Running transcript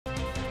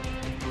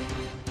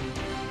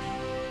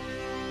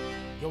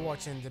You're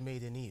watching the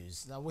media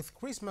news. Now, with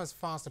Christmas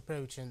fast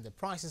approaching, the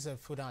prices of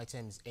food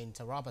items in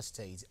Taraba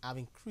State have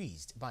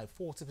increased by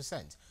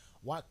 40%,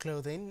 while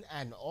clothing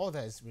and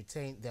others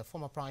retain their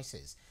former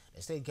prices.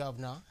 The state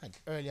governor had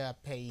earlier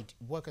paid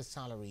workers'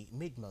 salary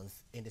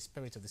mid-month in the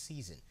spirit of the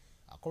season.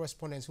 Our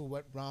correspondents who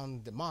went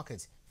round the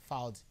market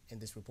filed in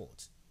this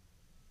report.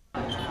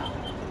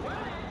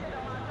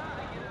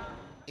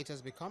 It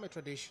has become a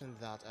tradition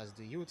that as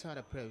the Yuletide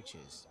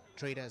approaches,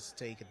 traders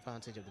take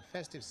advantage of the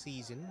festive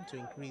season to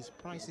increase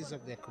prices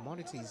of their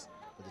commodities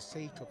for the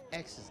sake of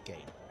excess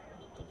gain.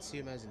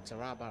 Consumers in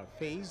Taraba are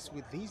faced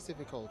with this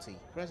difficulty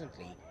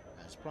presently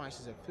as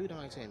prices of food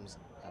items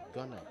have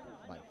gone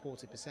up by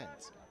 40%.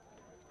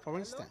 For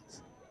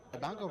instance, a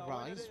bag of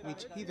rice,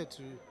 which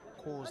hitherto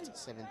cost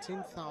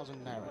 17,000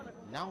 naira,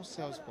 now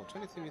sells for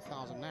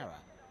 23,000 naira,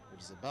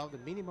 which is above the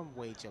minimum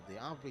wage of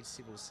the average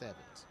civil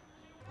servant.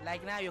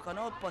 Like now, you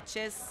cannot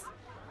purchase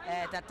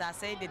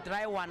the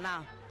dry one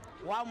now.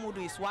 One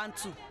mudu is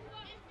 1-2.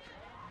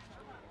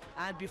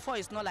 And before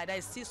it's not like that,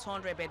 it's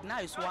 600, but now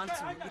it's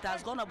 1-2. It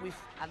has gone up with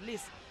at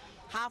least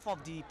half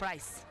of the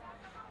price.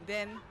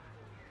 Then,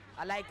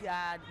 like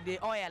the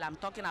oil I'm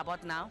talking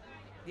about now,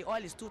 the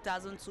oil is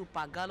 2,002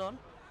 per gallon,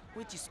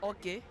 which is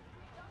okay.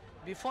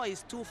 Before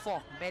it's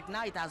 2,400, but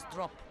now it has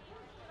dropped.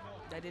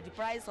 The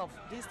price of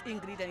this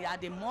ingredient are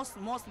the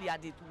mostly are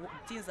the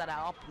things that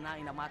are up now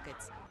in the market.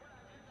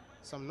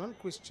 Some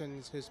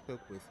non-Christians who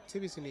spoke with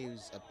TVC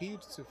News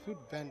appealed to food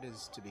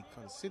vendors to be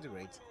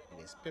considerate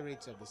in the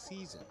spirit of the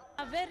season.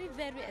 Very,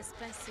 very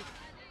expensive.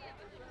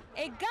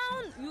 A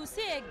gown, you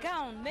see a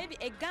gown, maybe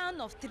a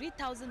gown of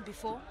 3,000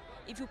 before.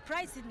 If you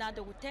price it now, they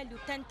will tell you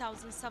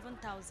 10,000,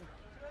 7,000.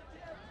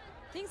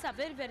 Things are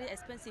very, very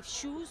expensive.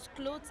 Shoes,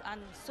 clothes,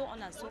 and so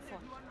on and so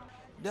forth.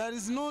 There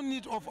is no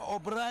need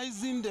of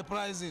rising the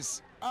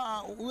prices.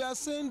 We are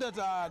saying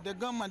that the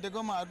government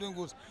are doing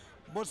good.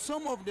 But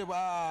some of the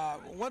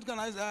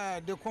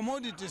the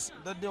commodities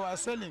that they were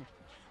selling,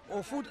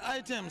 or food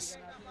items,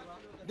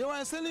 they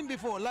were selling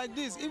before like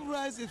this. If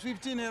rice is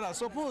 15 naira,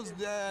 suppose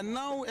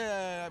now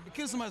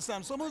Christmas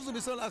time supposed to be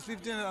sold as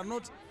 15 naira,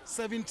 not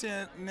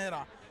 17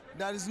 naira.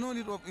 There is no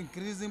need of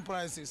increasing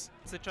prices.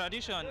 It's a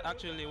tradition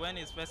actually. When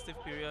it's festive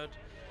period,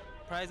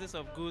 prices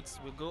of goods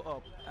will go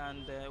up,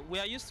 and we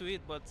are used to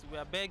it. But we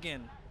are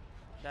begging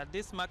that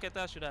this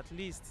marketer should at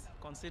least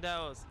consider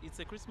us. It's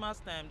a Christmas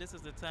time. This is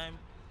the time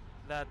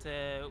that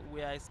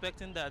we are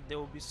expecting that there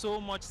will be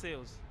so much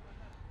sales.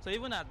 So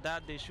even at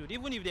that, they should,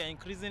 even if they are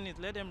increasing it,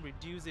 let them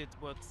reduce it.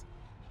 But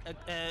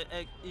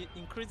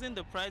increasing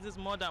the prices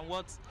more than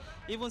what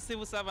even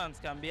civil servants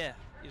can bear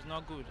is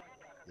not good.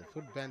 The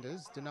food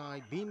vendors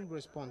deny being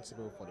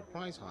responsible for the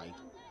price hike,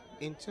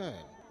 in turn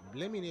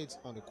blaming it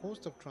on the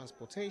cost of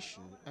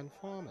transportation and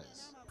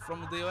farmers.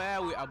 From the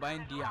where we are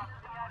buying yam,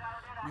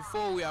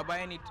 before we are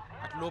buying it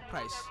at low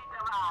price,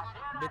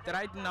 but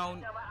right now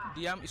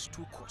the yam is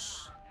too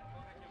cost.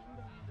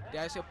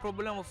 There is a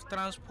problem of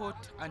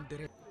transport and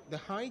the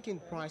hike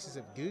in prices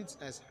of goods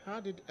has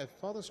added a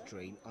further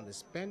strain on the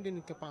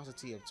spending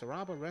capacity of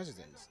Taraba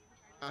residents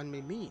and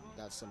may mean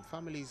that some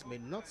families may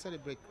not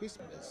celebrate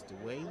Christmas the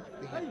way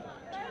they had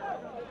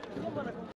planned.